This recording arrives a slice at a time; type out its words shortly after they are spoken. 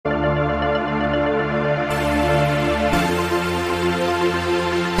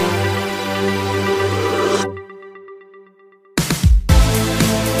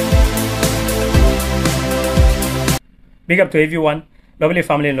Big up to everyone, lovely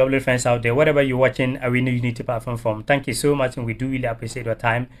family and lovely friends out there, whatever you're watching Arena Unity platform from. Thank you so much, and we do really appreciate your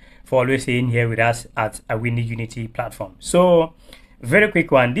time for always staying here with us at Arena Unity platform. So, very quick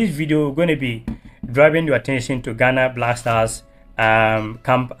one. This video is going to be driving your attention to Ghana Black Stars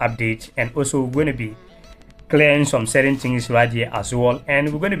camp update, and also we're going to be clearing some certain things right here as well.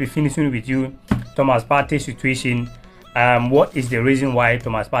 And we're going to be finishing with you Thomas Partey situation. What is the reason why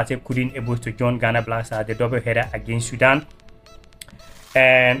Thomas Partey couldn't able to join Ghana Black Stars, the double header against Sudan?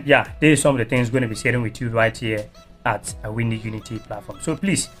 And yeah, this is some of the things going to be sharing with you right here at a Windy Unity platform. So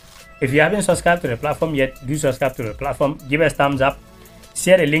please, if you haven't subscribed to the platform yet, do subscribe to the platform, give us thumbs up,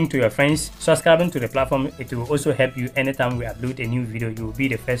 share the link to your friends. Subscribing to the platform, it will also help you anytime we upload a new video. You will be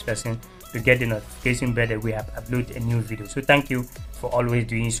the first person to get the notification bell that we have uploaded a new video. So thank you for always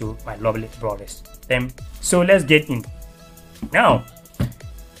doing so, my lovely brothers. So let's get in. Now,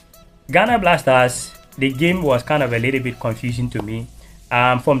 Ghana Black Stars, the game was kind of a little bit confusing to me.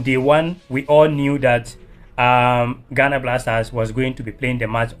 From day one, we all knew that Ghana Black Stars was going to be playing the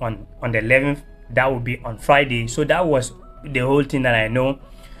match on the 11th. That would be on Friday. So that was the whole thing that I know.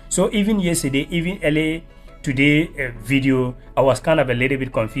 So even yesterday, even early today video, I was kind of a little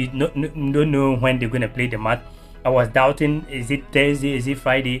bit confused. Don't know when they're going to play the match. I was doubting, is it Thursday, is it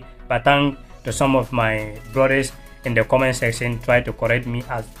Friday? But thanks to some of my brothers in the comment section try to correct me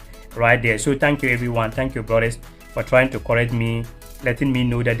as right there. So thank you everyone, thank you brothers for trying to correct me, letting me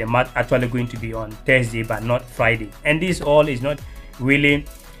know that the match actually going to be on Thursday but not Friday. And this all is not really,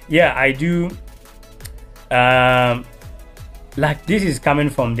 yeah, I do like this is coming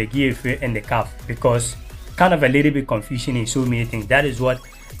from the GFA and the CAF, because kind of a little bit confusion in so many things. That is what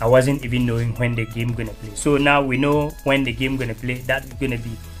I wasn't even knowing when the game gonna play. So now we know when the game gonna play. That's gonna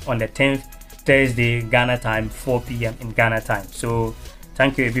be on the 10th, Thursday, Ghana time, 4 p.m. in Ghana time. So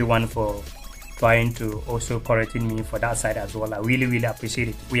thank you everyone for trying to also correcting me for that side as well. I really appreciate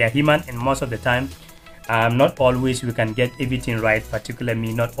it. We are human, and most of the time not always we can get everything right, particularly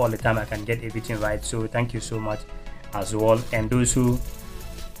me, not all the time I can get everything right. So thank you so much as well. And those who,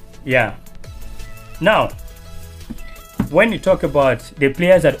 yeah, now when you talk about the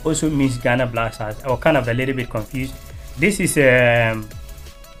players that also miss Ghana Black Stars, I was kind of a little bit confused. This is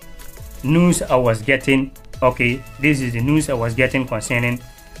news I was getting. Okay, this is the news I was getting concerning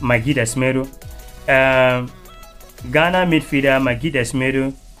Magui Desmero. Ghana midfielder Magui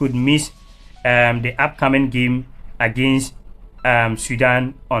Desmero could miss the upcoming game against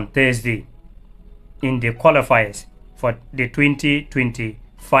Sudan on Thursday in the qualifiers for the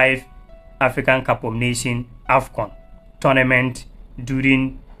 2025 African Cup of Nations AFCON tournament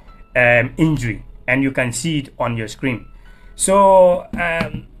during injury, and you can see it on your screen. So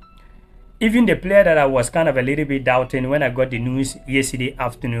even the player that I was kind of a little bit doubting when I got the news yesterday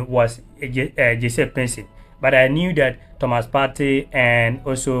afternoon was Jesse Prince. But I knew that Thomas Partey and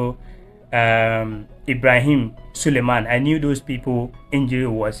also Ibrahim Suleiman, I knew those people injury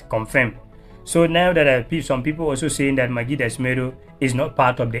was confirmed. So now that some people also saying that Magui Desmero is not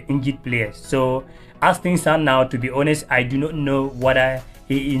part of the injured players. So as things stand now, to be honest, I do not know whether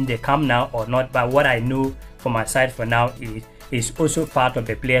he in the camp now or not. But what I know from my side for now is also part of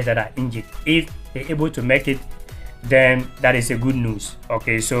the players that are injured. If they're able to make it, then that is a good news.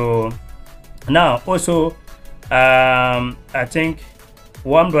 Okay, so now also I think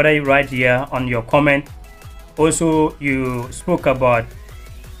one brother right here on your comment, also you spoke about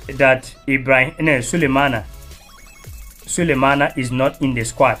that Sulemana is not in the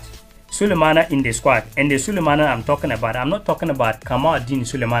squad. Sulemana in the squad, and the Sulemana I'm talking about, I'm not talking about Kamaldeen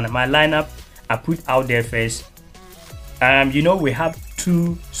Sulemana. My lineup I put out there first. You know, we have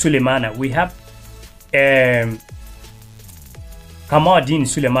two Sulemana. We have Kamaldeen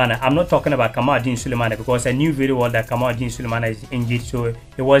Sulemana. I'm not talking about Kamaldeen Sulemana because I knew very well that Kamaldeen Sulemana is injured, so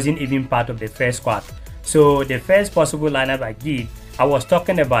he wasn't even part of the first squad. So the first possible lineup I give, I was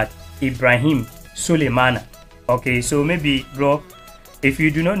talking about Ibrahim Sulemana. Okay, so maybe bro, if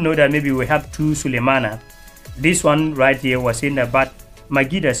you do not know that maybe we have two Sulemana, this one right here was saying that, but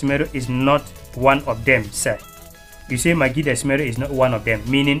Magui Desmero is not one of them, sir. You say Magui Desmero is not one of them,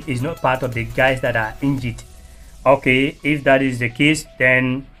 meaning is not part of the guys that are injured. Okay, if that is the case,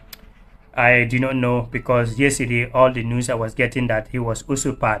 then I do not know, because yesterday all the news I was getting that he was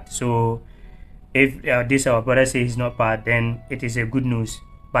also part. So if this our brother says he's not part, then it is a good news.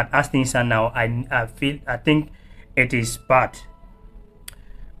 But as things are now, I think it is part.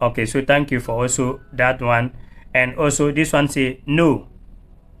 Okay, so thank you for also that one. And also this one say no,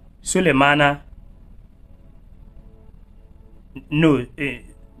 Sulemana. No,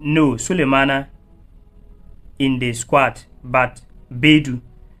 Sulemana in the squad, but Bedu.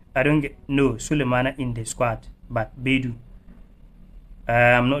 I don't get no Sulemana in the squad, but Beidou,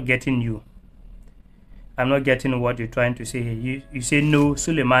 I'm not getting you. I'm not getting what you're trying to say here. You say no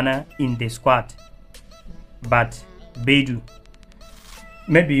Sulemana in the squad, but Beidou.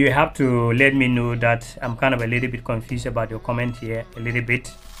 Maybe you have to let me know that I'm kind of a little bit confused about your comment here a little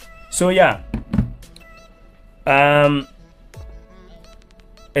bit. So yeah,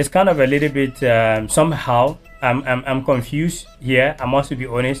 it's kind of a little bit somehow I'm confused here. I must be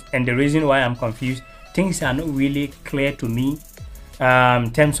honest, and the reason why I'm confused, things are not really clear to me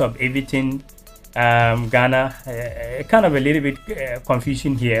in terms of everything. Ghana, kind of a little bit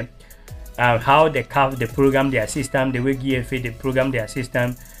confusion here. How the CAF, the program their system, the way GFA, the program their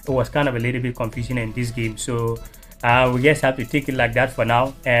system, it was kind of a little bit confusing in this game. So we just have to take it like that for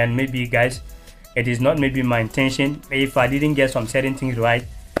now. And maybe guys, it is not maybe my intention. If I didn't get some certain things right,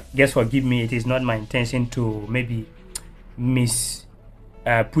 just forgive me. It is not my intention to maybe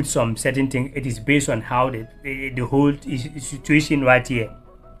put some certain thing. It is based on how the whole situation right here.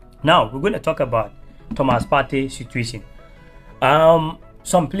 Now we're going to talk about Thomas Partey situation.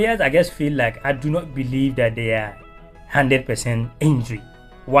 Some players, I guess, feel like I do not believe that they are 100% injury.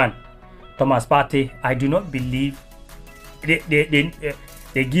 One, Thomas Partey, I do not believe the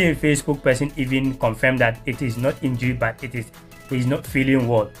GFA spokesperson even confirmed that it is not injury, but he's not feeling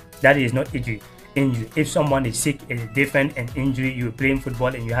well. That is not injury. If someone is sick, it is different. And injury, you're playing football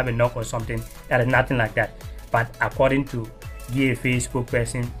and you have a knock or something, that is nothing like that. But according to GFA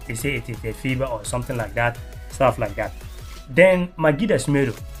spokesperson, they say it is a fever or something like that, stuff like that. Then Magida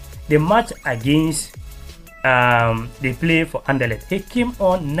Smero, the match against they play for Anderlecht, he came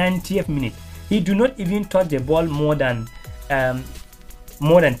on 90th minute. He do not even touch the ball more than 5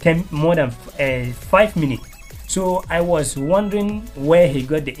 minutes. So I was wondering where he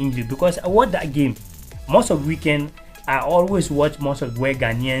got the injury, because I watched that game most of weekend. I always watch most of where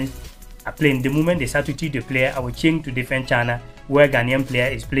Ghanaians are playing. The moment they substitute the player, I will change to different channel where Ghanaian player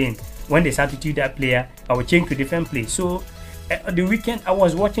is playing. When they substitute that player, I will change to different place. So the weekend I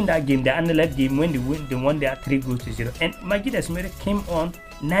was watching that game, the Anderlecht game, when they won their 3-0, and Magida Smith came on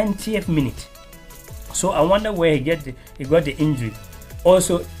 90th minute. So I wonder where he got the injury.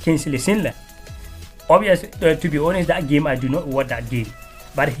 Also, Kingsley Sinler. Obviously, to be honest, that game I do not watch that game,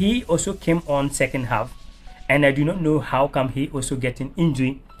 but he also came on second half, and I do not know how come he also getting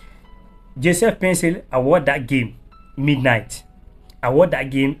injury. Joseph Pencil, I watched that game midnight. I watched that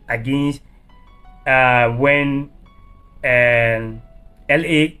game against when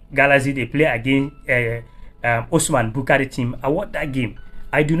LA Galaxy, they play against Osman Bukari team. I watched that game.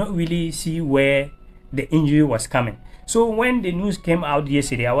 I do not really see where the injury was coming. So when the news came out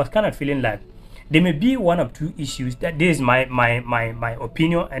yesterday, I was kind of feeling like there may be one of two issues. That this is my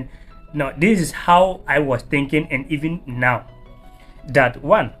opinion, and no, this is how I was thinking, and even now, that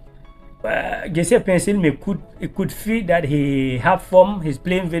one, Jesse Pencil could feel that he have form, he's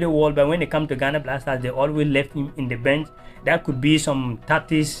playing very well, but when they come to Ghana Black Stars, they always left him in the bench. That could be some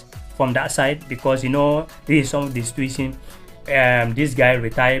tactics from that side, because you know this is some of the situation. This guy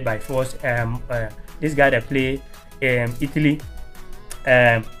retired by force. This guy that play Italy,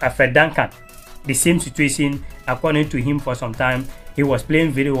 Alfred Duncan, the same situation. According to him, for some time he was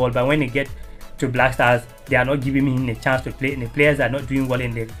playing very well, but when he get to Black Stars, they are not giving him a chance to play, and the players are not doing well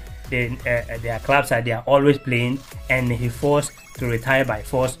in their clubs. They are always playing, and he forced to retire by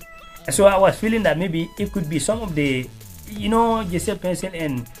force. So I was feeling that maybe it could be some of the, you know, Jesse Pencil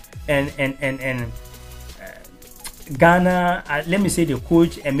and Ghana, let me say the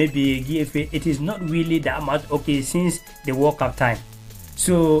coach and maybe GFA, it is not really that much okay since the World Cup time.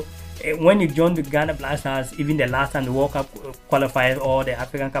 So when you join the Ghana Black Stars, even the last time the World Cup qualifiers or the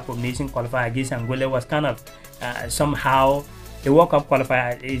African Cup of Nations qualifier against Angola was kind of somehow the World Cup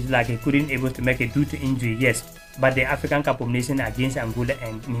qualifier is like he couldn't able to make it due to injury, yes. But the African Cup of Nations against Angola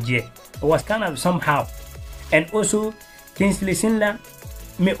and Niger, it was kind of somehow. And also Kingsley Sinler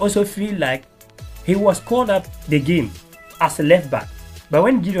may also feel like he was called up the game as a left back, but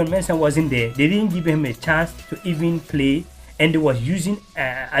when Gideon Mensah wasn't there, they didn't give him a chance to even play, and they was using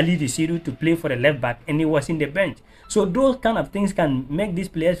Ali Desiru to play for the left back, and he was in the bench. So those kind of things can make these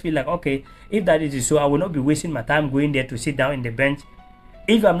players feel like, okay, if that is so, I will not be wasting my time going there to sit down in the bench.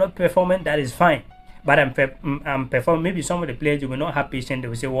 If I'm not performing, that is fine, but I'm performing. Maybe some of the players, they will not have patience. They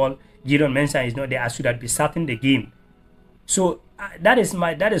will say, well, Gideon Mensah is not there, I should have been starting the game. So that is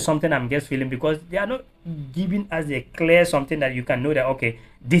something I'm just feeling, because they are not giving us a clear something that you can know that, okay,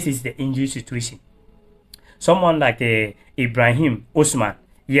 this is the injury situation. Someone like Ibrahim Osman,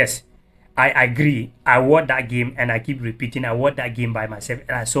 yes, I agree. I watched that game, and I keep repeating, I watched that game by myself,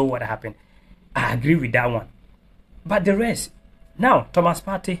 and I saw what happened. I agree with that one. But the rest, now Thomas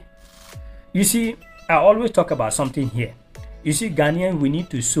Partey, you see, I always talk about something here. You see, Ghanaian, we need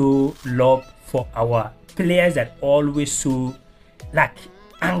to show love for our players that always show like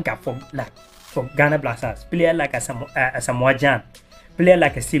anger for Ghana Black Stars. Player like Asamoah Gyan, player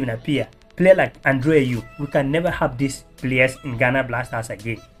like a Stephen Appiah, player like Andre Ayew. We can never have these players in Ghana Black Stars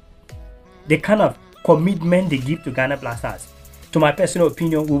again. The kind of commitment they give to Ghana Black Stars. To my personal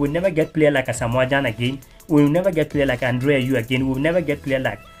opinion, we will never get player like Asamoah Gyan again. We will never get player like Andre Ayew again. We will never get player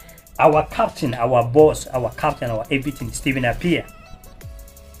like our captain, our boss, our captain, our everything, Stephen Appiah.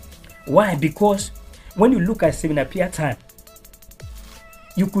 Why? Because when you look at Stephen Appiah time,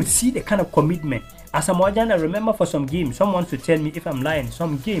 you could see the kind of commitment. Asamoah Gyan, I remember for some game, someone should tell me if I'm lying,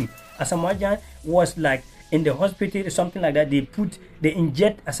 some game, Asamoah Gyan was like in the hospital or something like that. They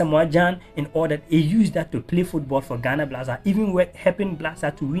inject Asamoah Gyan in order, he used that to play football for Ghana Black Stars, even helping Black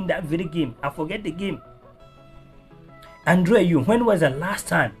Stars to win that very game. I forget the game. Andre Ayew, when was the last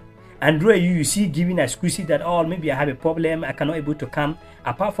time Andre Ayew you see giving an excuse that, oh, maybe I have a problem, I cannot able to come,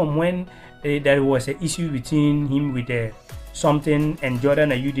 apart from when there was an issue between him with something and Jordan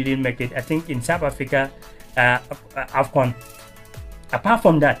Ayew didn't make it, I think in South Africa, AFCON. Apart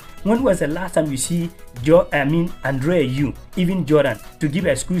from that, when was the last time you see Andre Ayew, even Jordan, to give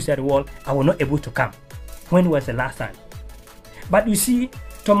an excuse that, well, I was not able to come? When was the last time? But you see,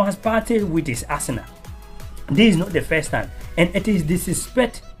 Thomas Partey with his Arsenal, this is not the first time, and it is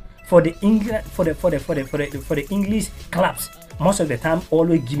disrespect for the English clubs, most of the time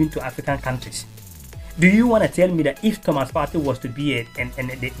always given to African countries. Do you want to tell me that if Thomas Partey was to be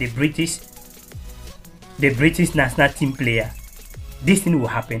the British national team player, this thing will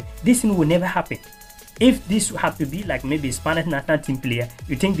happen? This thing will never happen. If this have to be like maybe a Spanish national team player,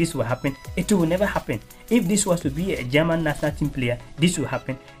 you think this will happen? It will never happen. If this was to be a German national team player, this will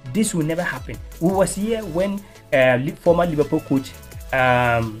happen. This will never happen. We was here when former Liverpool coach,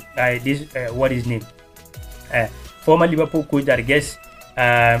 what is his name? Former Liverpool coach that I guess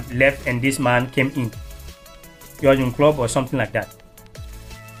left and this man came in, Jurgen Klopp or something like that.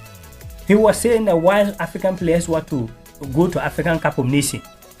 He was saying that while African players want to go to African Cup of Nations,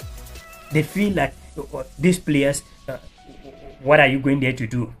 they feel like these players, what are you going there to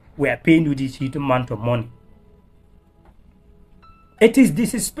do? We are paying you this huge amount of money. It is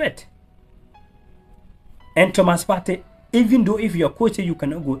disrespect. And Thomas Partey, even though if your coach says you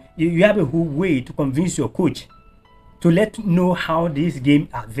cannot go, you have a whole way to convince your coach to let know how this game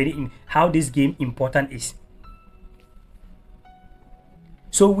important is.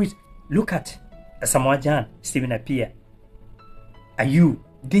 So we look at Asamoah Gyan, Stephen Appiah, Ayew.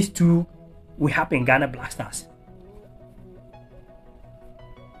 These two will happen Ghana Black Stars.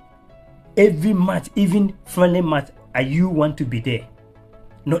 Every match, even friendly match, Ayew want to be there,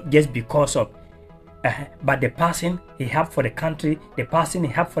 not just because of, but the passion he had for the country, the passion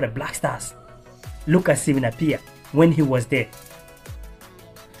he had for the Black Stars. Look at Stephen Appiah when he was there.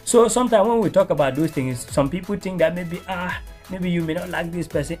 So sometimes when we talk about those things, some people think that maybe you may not like this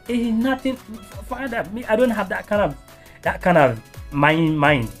person. It is nothing. Father, me, I don't have that kind of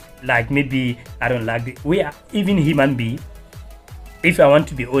mind. Like maybe I don't like it. We are even human beings. If I want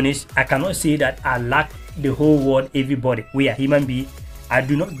to be honest, I cannot say that I like the whole world, everybody. We are human beings. I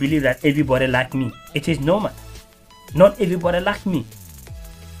do not believe that everybody like me. It is normal. Not everybody like me,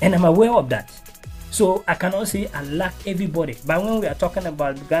 and I'm aware of that. So I cannot say I like everybody. But when we are talking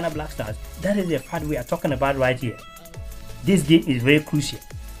about Ghana Black Stars, that is the fact we are talking about right here. This game is very crucial.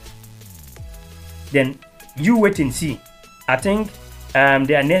 Then you wait and see. I think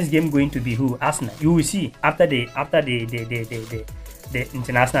their next game going to be who? Arsenal. You will see after the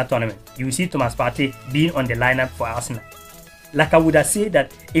international tournament. You will see Thomas Partey being on the lineup for Arsenal. Like I would have said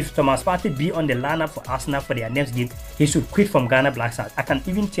that if Thomas Partey be on the lineup for Arsenal for their next game, he should quit from Ghana Black Stars. I can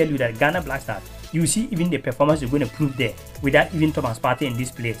even tell you that Ghana Black Stars, you will see even the performance you're going to prove there without even Thomas Partey in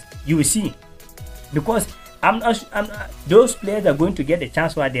this place. You will see, because those players are going to get the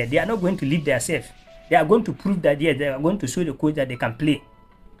chance right there. They are not going to leave themselves. They are going to prove that they are going to show the coach that they can play.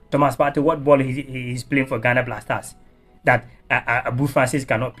 Thomas Partey, what ball he is playing for Ghana Black Stars that Abu Francis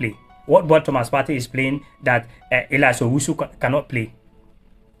cannot play? What ball Thomas Partey is playing that Elias Owusu cannot play?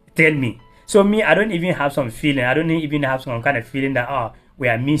 Tell me. So me, I don't even have some feeling. I don't even have some kind of feeling that we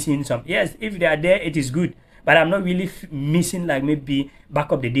are missing some. Yes, if they are there, it is good. But I'm not really missing like maybe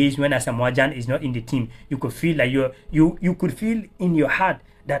back of the days when Asamoah Gyan is not in the team. You could feel like you could feel in your heart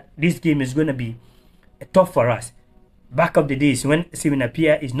that this game is going to be tough for us. Back of the days when Stephen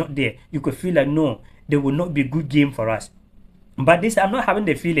Appiah is not there, you could feel like no, there will not be a good game for us. But this, I'm not having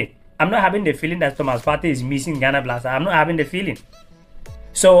the feeling. I'm not having the feeling that Thomas Partey is missing Ghana Black Stars. I'm not having the feeling.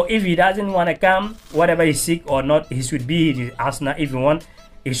 So if he doesn't want to come, whatever he's sick or not, he should be in Arsenal. If he want,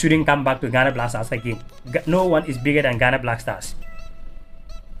 he shouldn't come back to Ghana Black Stars again. No one is bigger than Ghana Black Stars.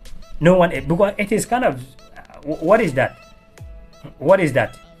 No one, because it is kind of, what is that? What is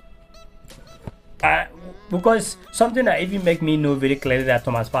that? Because something that even make me know very clearly that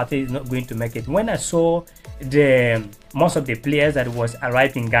Thomas Partey is not going to make it. When I saw the most of the players that was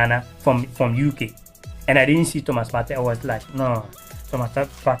arrived in Ghana from UK, and I didn't see Thomas Partey, I was like, no, Thomas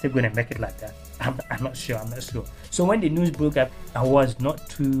Partey going to make it like that. I'm not sure. I'm not sure. So when the news broke up, I was not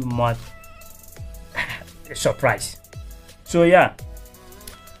too much surprised. So yeah,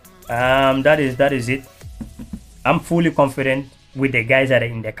 that is it. I'm fully confident with the guys that are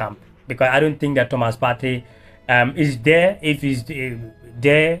in the camp, because I don't think that Thomas Partey is there. If he's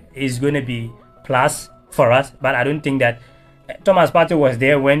there, is going to be plus for us. But I don't think that Thomas Partey was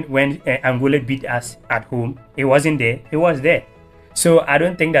there when Angola beat us at home. He wasn't there. He was there. So I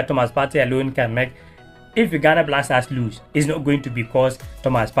don't think that Thomas Partey alone can make. If the Ghana Black Stars lose, it's not going to be because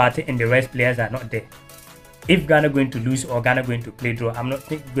Thomas Partey and the rest players are not there. If Ghana going to lose or Ghana going to play draw, I'm not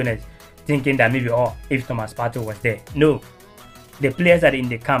thinking that maybe, oh, if Thomas Partey was there. No. The players that are in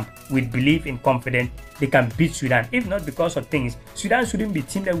the camp with belief and confidence, they can beat Sudan. If not because of things, Sudan shouldn't be a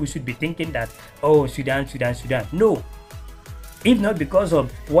team that we should be thinking that, oh, Sudan. No. If not because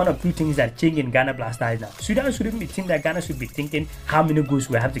of one or two things that change in Ghana Black Stars now, Sudan shouldn't be a team that Ghana should be thinking how many goals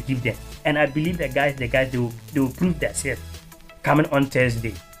we have to give them. And I believe that the guys, they will prove themselves coming on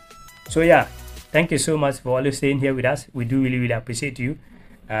Thursday. So yeah, thank you so much for always staying here with us. We do really appreciate you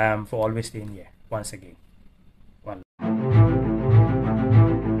for always staying here once again.